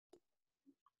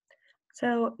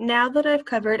So now that I've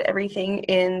covered everything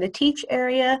in the teach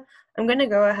area, I'm going to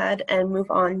go ahead and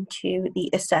move on to the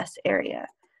assess area,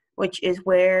 which is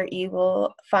where you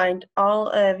will find all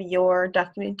of your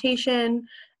documentation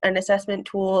and assessment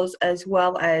tools, as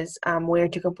well as where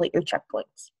to complete your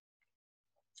checkpoints.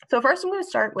 So first I'm going to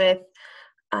start with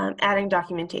adding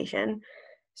documentation.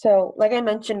 So like I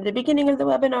mentioned at the beginning of the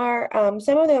webinar,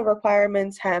 some of the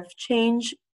requirements have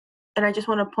changed, and I just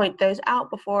want to point those out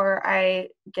before I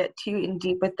get too in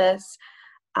deep with this.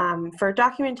 For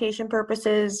documentation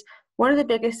purposes, one of the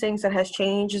biggest things that has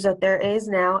changed is that there is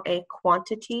now a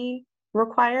quantity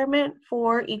requirement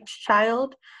for each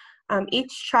child.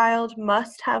 Each child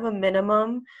must have a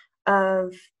minimum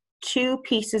of 2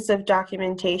 pieces of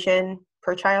documentation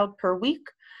per child per week.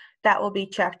 That will be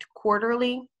checked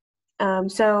quarterly.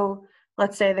 So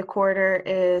let's say the quarter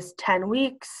is 10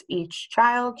 weeks. Each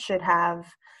child should have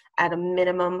at a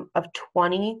minimum of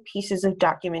 20 pieces of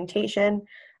documentation.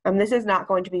 This is not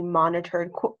going to be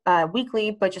monitored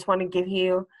weekly, but just want to give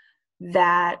you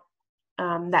that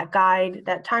that guide,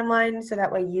 that timeline, so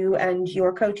that way you and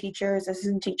your co-teachers,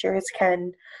 assistant teachers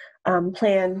can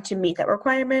plan to meet that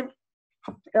requirement.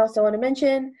 I also want to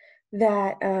mention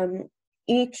that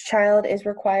each child is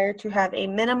required to have a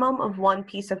minimum of 1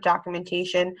 piece of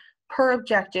documentation per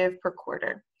objective per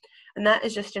quarter. And that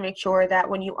is just to make sure that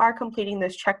when you are completing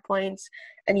those checkpoints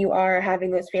and you are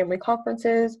having those family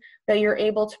conferences, that you're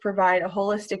able to provide a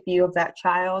holistic view of that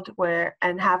child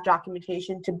and have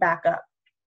documentation to back up,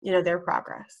 their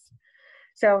progress.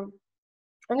 So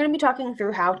I'm going to be talking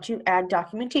through how to add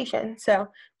documentation. So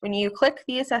when you click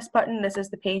the assess button, this is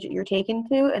the page that you're taken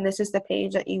to, and this is the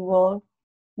page that you will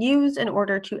use in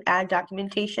order to add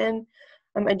documentation.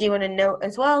 I do want to note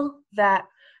as well that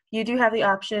you do have the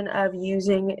option of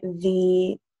using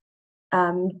the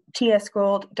TS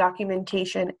Gold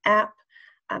documentation app.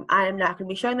 I am not going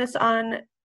to be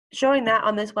showing that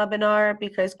on this webinar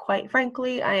because, quite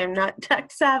frankly, I am not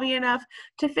tech savvy enough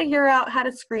to figure out how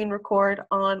to screen record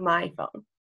on my phone.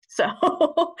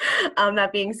 So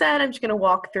that being said, I'm just going to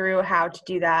walk through how to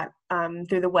do that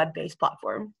through the web-based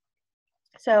platform.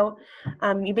 So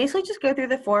you basically just go through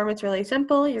the form. It's really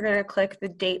simple. You're going to click the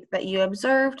date that you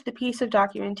observed the piece of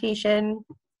documentation.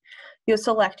 You'll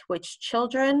select which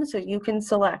children. So you can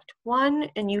select one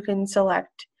and you can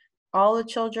select all the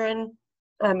children.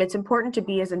 It's important to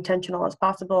be as intentional as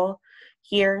possible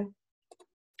here.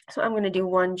 So I'm going to do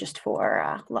one just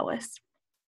for Lois.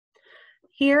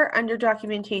 Here under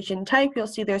documentation type, you'll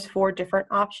see there's 4 different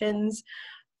options.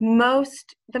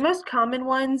 The most common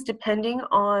ones, depending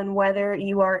on whether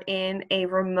you are in a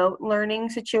remote learning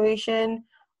situation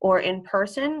or in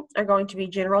person, are going to be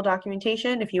general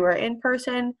documentation if you are in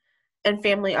person, and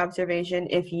family observation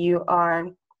if you are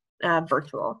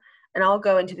virtual. And I'll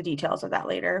go into the details of that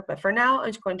later. But for now, I'm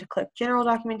just going to click general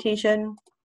documentation,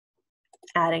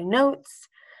 adding notes.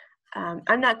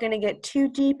 I'm not going to get too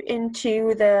deep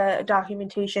into the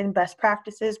documentation best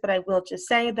practices, but I will just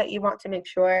say that you want to make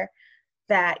sure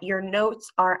that your notes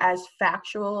are as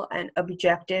factual and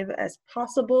objective as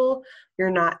possible. You're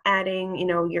not adding,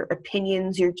 your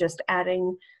opinions, you're just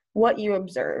adding what you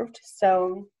observed.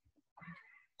 So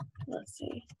let's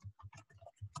see.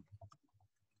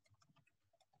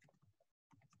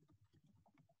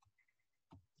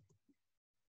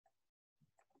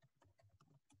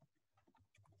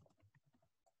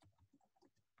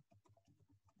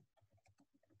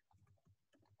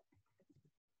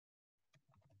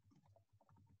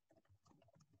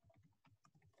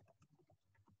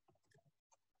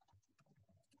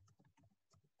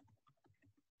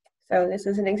 So this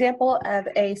is an example of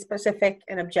a specific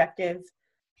and objective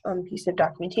piece of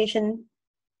documentation.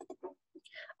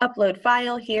 Upload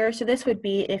file here. So this would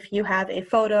be if you have a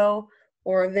photo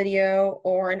or a video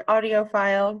or an audio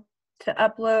file to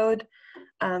upload.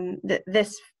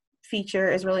 This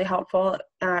feature is really helpful,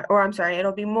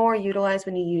 it'll be more utilized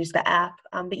when you use the app,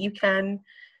 but you can,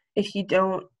 if you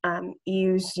don't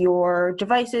use your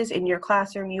devices in your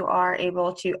classroom, you are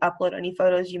able to upload any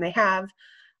photos you may have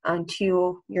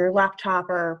onto your laptop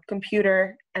or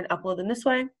computer and upload them this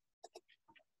way.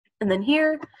 And then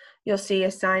here you'll see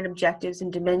assign objectives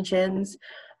and dimensions.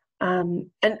 And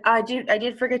I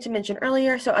did forget to mention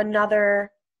earlier, so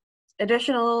another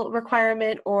additional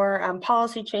requirement or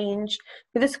policy change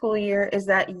for the school year is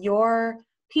that your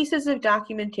pieces of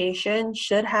documentation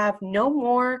should have no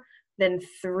more than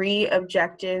 3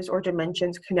 objectives or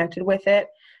dimensions connected with it.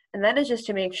 And that is just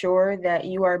to make sure that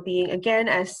you are being, again,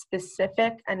 as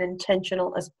specific and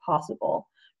intentional as possible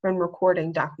when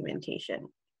recording documentation.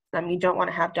 You don't want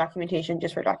to have documentation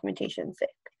just for documentation's sake.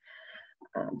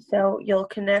 So you'll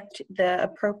connect the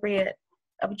appropriate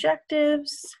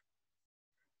objectives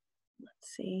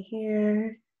Let's see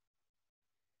here.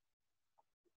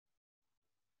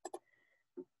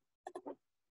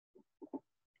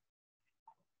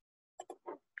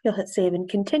 You'll hit save and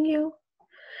continue.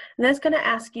 And that's going to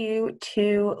ask you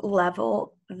to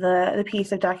level the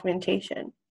piece of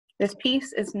documentation. This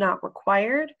piece is not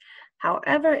required.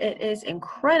 However, it is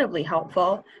incredibly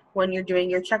helpful when you're doing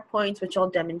your checkpoints, which I'll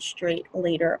demonstrate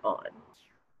later on.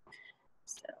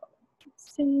 So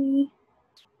let's see.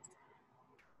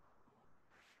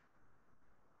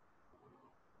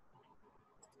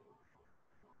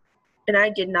 And I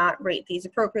did not rate these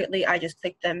appropriately. I just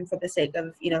clicked them for the sake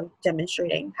of,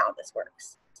 demonstrating how this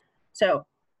works. So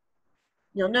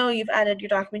you'll know you've added your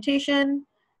documentation,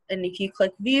 and if you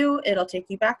click view, it'll take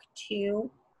you back to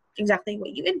exactly what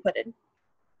you inputted.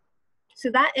 So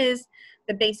that is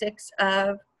the basics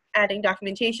of adding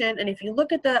documentation. And if you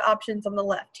look at the options on the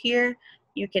left here,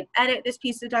 you can edit this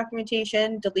piece of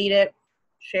documentation, delete it,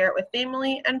 share it with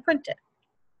family, and print it.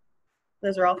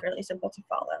 Those are all fairly simple to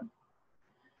follow.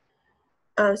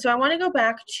 So I want to go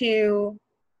back to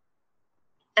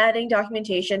adding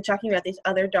documentation, talking about these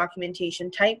other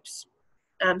documentation types.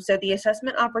 So the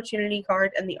assessment opportunity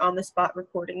card and the on-the-spot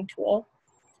recording tool.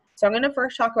 So I'm going to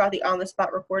first talk about the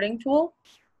on-the-spot recording tool.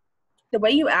 The way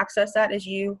you access that is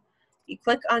you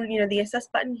click on the assess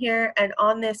button here, and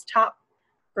on this top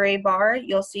gray bar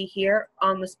you'll see here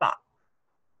on the spot.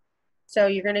 So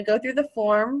you're going to go through the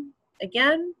form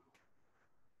again.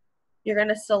 You're going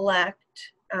to select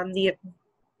the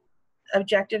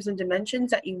objectives and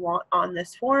dimensions that you want on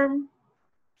this form,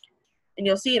 and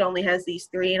you'll see it only has these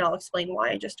 3, and I'll explain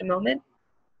why in just a moment.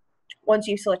 Once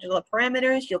you've selected all the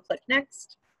parameters, you'll click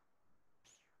next.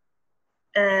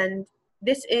 And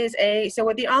this is so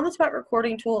what the on-the-spot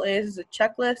recording tool is a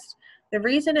checklist. The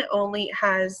reason it only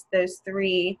has those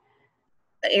 3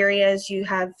 areas, you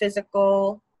have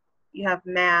physical, you have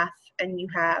math, and you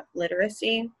have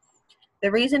literacy.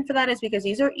 The reason for that is because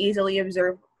these are easily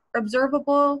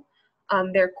observable.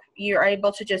 You're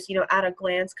able to just, at a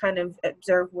glance, kind of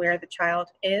observe where the child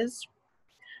is.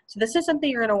 So this is something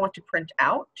you're going to want to print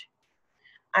out.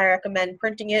 I recommend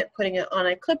printing it, putting it on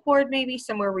a clipboard, maybe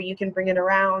somewhere where you can bring it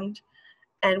around.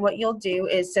 And what you'll do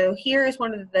is, so here is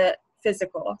one of the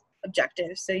physical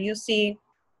objectives. So you'll see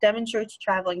demonstrates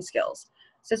traveling skills.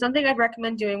 So something I'd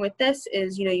recommend doing with this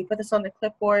is, you put this on the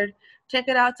clipboard, take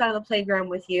it outside on the playground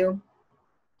with you.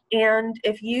 And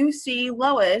if you see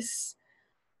Lois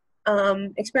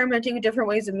experimenting with different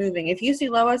ways of moving, if you see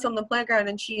Lois on the playground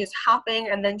and she is hopping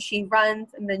and then she runs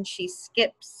and then she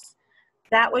skips,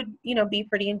 that would, be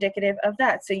pretty indicative of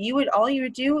that. So all you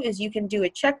would do is you can do a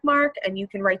check mark and you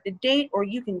can write the date, or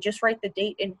you can just write the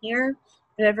date in here,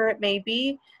 whatever it may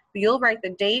be. But you'll write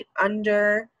the date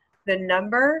under the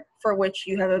number for which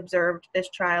you have observed this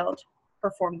child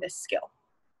perform this skill.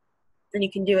 And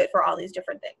you can do it for all these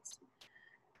different things.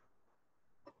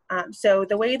 So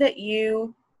the way that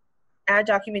you add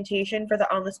documentation for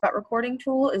the on-the-spot recording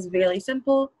tool is really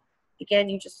simple. Again,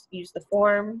 you just use the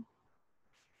form.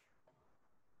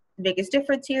 The biggest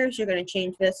difference here is you're going to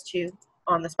change this to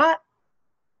on the spot.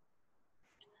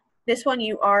 This one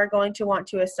you are going to want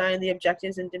to assign the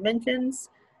objectives and dimensions,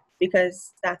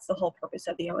 because that's the whole purpose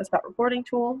of the on-the-spot recording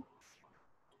tool.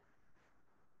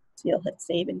 So you'll hit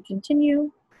save and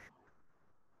continue.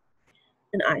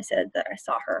 And I said that I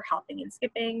saw her hopping and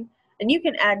skipping. And you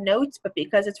can add notes, but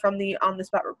because it's from the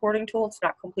on-the-spot recording tool, it's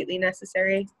not completely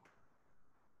necessary.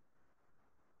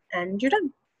 And you're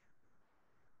done.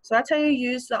 So that's how you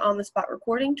use the on-the-spot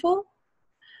recording tool.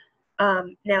 Now,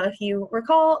 if you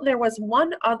recall, there was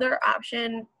one other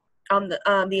option on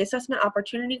the assessment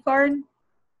opportunity card.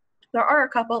 There are a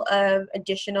couple of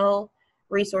additional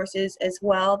resources as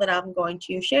well that I'm going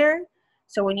to share.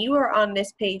 So when you are on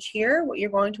this page here, what you're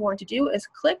going to want to do is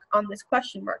click on this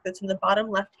question mark that's in the bottom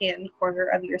left-hand corner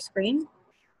of your screen.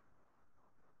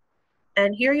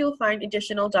 And here you'll find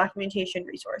additional documentation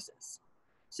resources.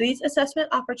 So these assessment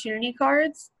opportunity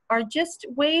cards are just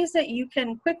ways that you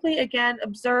can quickly, again,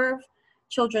 observe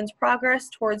children's progress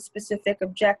towards specific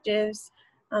objectives.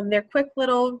 They're quick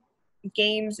little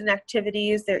games and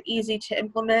activities. They're easy to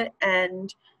implement,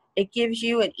 and it gives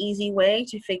you an easy way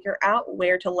to figure out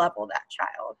where to level that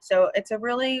child. So it's a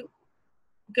really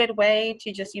good way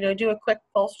to just, do a quick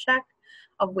pulse check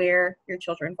of where your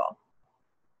children fall.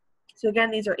 So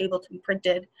again, these are able to be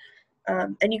printed,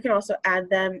 and you can also add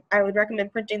them. I would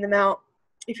recommend printing them out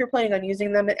if you're planning on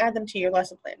using them, and add them to your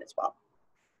lesson plan as well.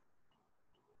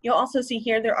 You'll also see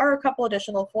here there are a couple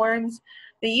additional forms.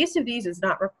 The use of these is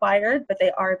not required, but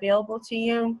they are available to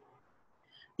you.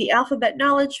 The alphabet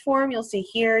knowledge form, you'll see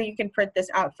here, you can print this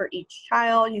out for each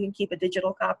child. You can keep a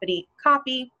digital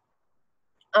copy.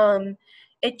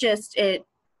 It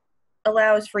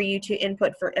allows for you to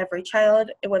input for every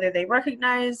child, whether they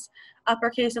recognize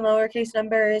uppercase and lowercase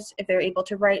numbers, if they're able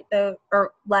to write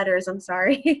or letters, I'm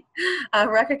sorry,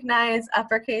 recognize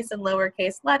uppercase and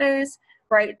lowercase letters,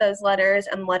 write those letters,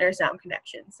 and letter sound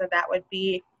connections. So that would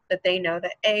be that they know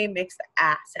that A makes the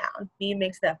A sound, B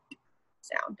makes the B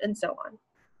sound, and so on.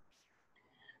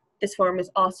 This form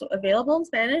is also available in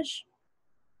Spanish.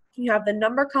 You have the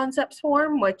number concepts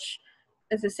form, which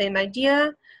is the same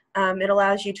idea. It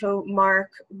allows you to mark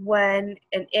when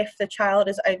and if the child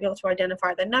is able to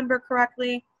identify the number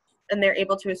correctly, and they're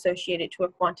able to associate it to a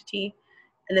quantity.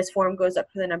 And this form goes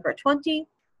up to the number 20.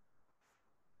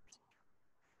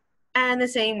 And the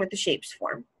same with the shapes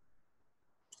form.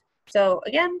 So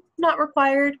again, not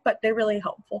required, but they're really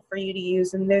helpful for you to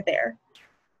use, and they're there.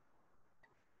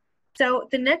 So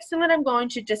the next thing that I'm going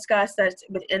to discuss that's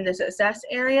within this assess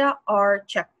area are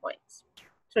checkpoints.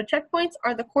 So checkpoints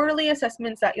are the quarterly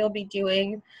assessments that you'll be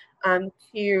doing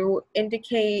to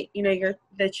indicate,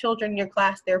 the children in your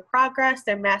class, their progress,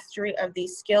 their mastery of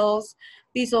these skills.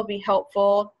 These will be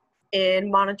helpful in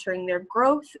monitoring their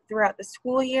growth throughout the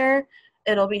school year.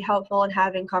 It'll be helpful in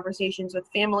having conversations with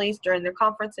families during their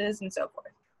conferences and so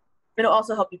forth. It'll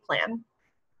also help you plan.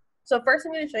 So first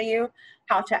I'm going to show you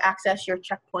how to access your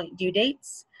checkpoint due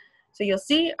dates. So you'll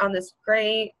see on this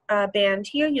gray band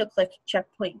here, you'll click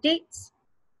checkpoint dates.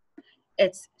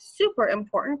 It's super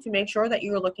important to make sure that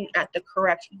you're looking at the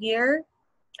correct year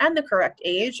and the correct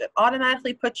age. It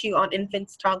automatically puts you on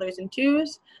infants, toddlers, and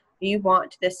twos. You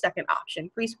want this second option,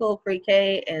 preschool,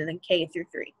 pre-K, and then K through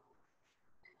 3.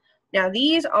 Now,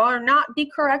 these are not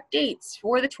the correct dates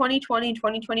for the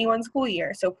 2020-2021 school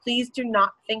year, so please do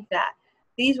not think that.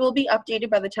 These will be updated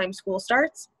by the time school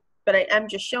starts, but I am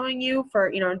just showing you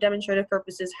for demonstrative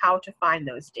purposes how to find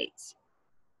those dates.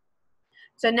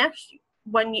 So next,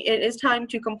 when it is time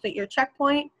to complete your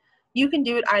checkpoint, you can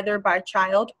do it either by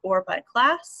child or by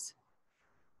class.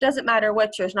 Doesn't matter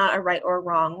which, there's not a right or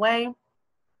wrong way.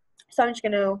 So I'm just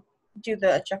going to do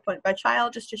the checkpoint by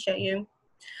child just to show you.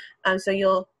 So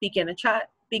you'll begin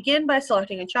by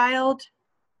selecting a child.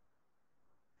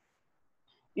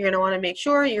 You're going to want to make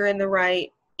sure you're in the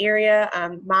right area.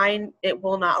 Mine, it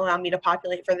will not allow me to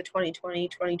populate for the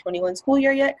 2020-2021 school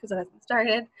year yet because it hasn't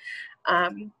started.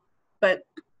 But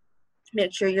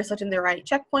make sure you're selecting the right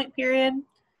checkpoint period.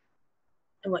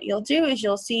 And what you'll do is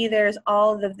you'll see there's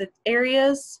all of the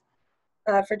areas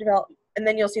for development, and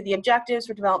then you'll see the objectives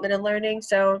for development and learning.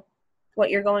 So what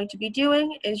you're going to be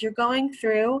doing is you're going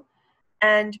through,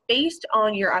 and based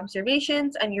on your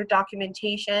observations and your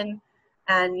documentation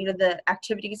and the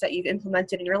activities that you've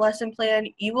implemented in your lesson plan,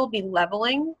 you will be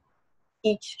leveling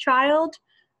each child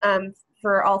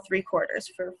for all 3 quarters,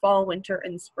 for fall, winter,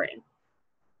 and spring.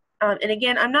 And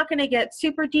again, I'm not going to get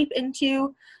super deep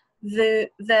into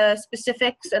the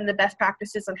specifics and the best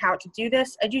practices on how to do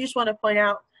this. I do just want to point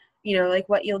out, like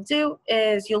what you'll do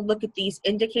is you'll look at these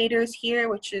indicators here,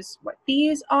 which is what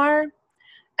these are,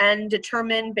 and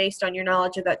determine based on your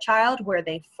knowledge of that child where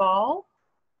they fall.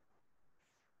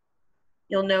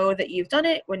 You'll know that you've done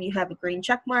it when you have a green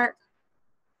check mark.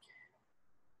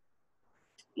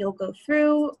 You'll go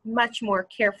through much more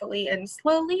carefully and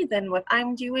slowly than what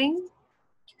I'm doing.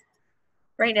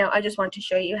 Right now, I just want to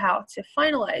show you how to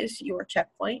finalize your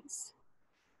checkpoints.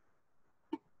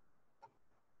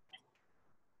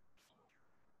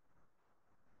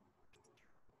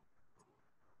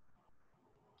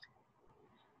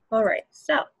 All right,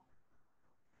 so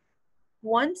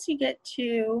once you get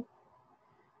to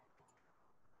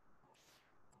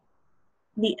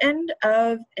the end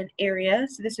of an area,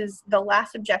 so this is the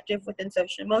last objective within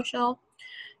social emotional,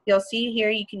 you'll see here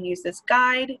you can use this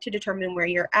guide to determine where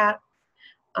you're at.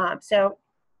 So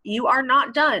you are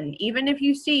not done. Even if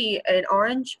you see an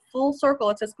orange full circle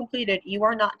that says completed, you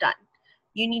are not done.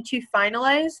 You need to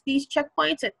finalize these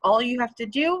checkpoints, and all you have to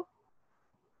do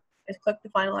is click the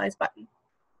finalize button.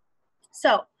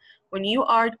 So when you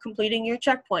are completing your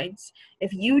checkpoints,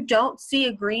 if you don't see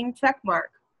a green check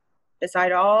mark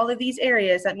beside all of these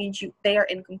areas, that means they are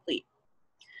incomplete.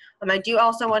 I do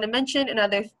also want to mention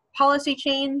another policy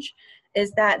change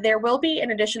is that there will be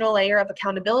an additional layer of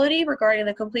accountability regarding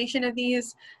the completion of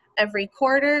these. Every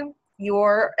quarter,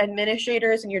 your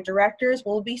administrators and your directors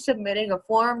will be submitting a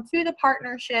form to the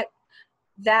partnership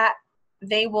that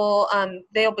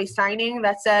they'll be signing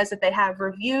that says that they have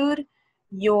reviewed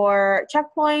your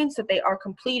checkpoints, that they are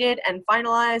completed and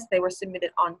finalized, they were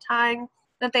submitted on time,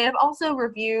 that they have also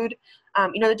reviewed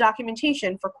the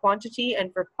documentation for quantity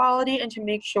and for quality, and to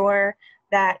make sure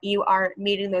that you are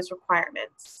meeting those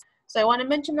requirements. So I want to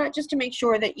mention that just to make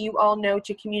sure that you all know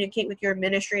to communicate with your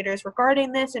administrators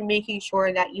regarding this and making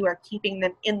sure that you are keeping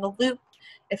them in the loop.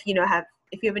 If you have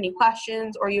any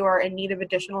questions or you are in need of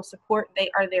additional support, they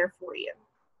are there for you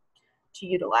to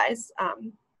utilize.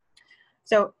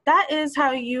 So that is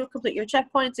how you complete your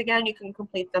checkpoints. Again, you can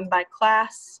complete them by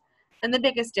class. And the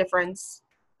biggest difference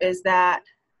is that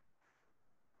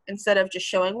instead of just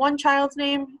showing one child's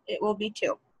name, it will be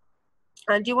two.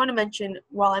 I do want to mention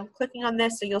while I'm clicking on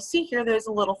this, so you'll see here there's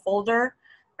a little folder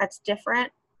that's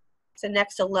different. So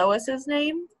next to Lois's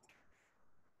name,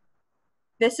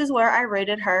 this is where I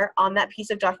rated her on that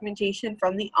piece of documentation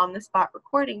from the on-the-spot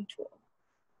recording tool.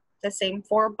 The same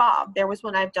for Bob. There was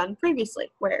one I've done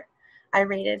previously where I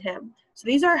rated him. So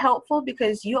these are helpful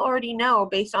because you already know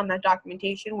based on that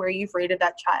documentation where you've rated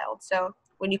that child. So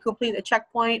when you complete the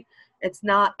checkpoint, it's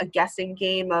not a guessing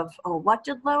game of, oh, what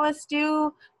did Lois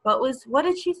do? What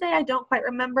did she say? I don't quite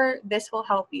remember. This will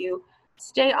help you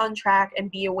stay on track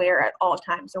and be aware at all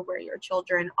times of where your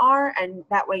children are, and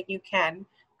that way you can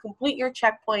complete your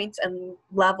checkpoints and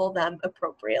level them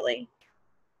appropriately.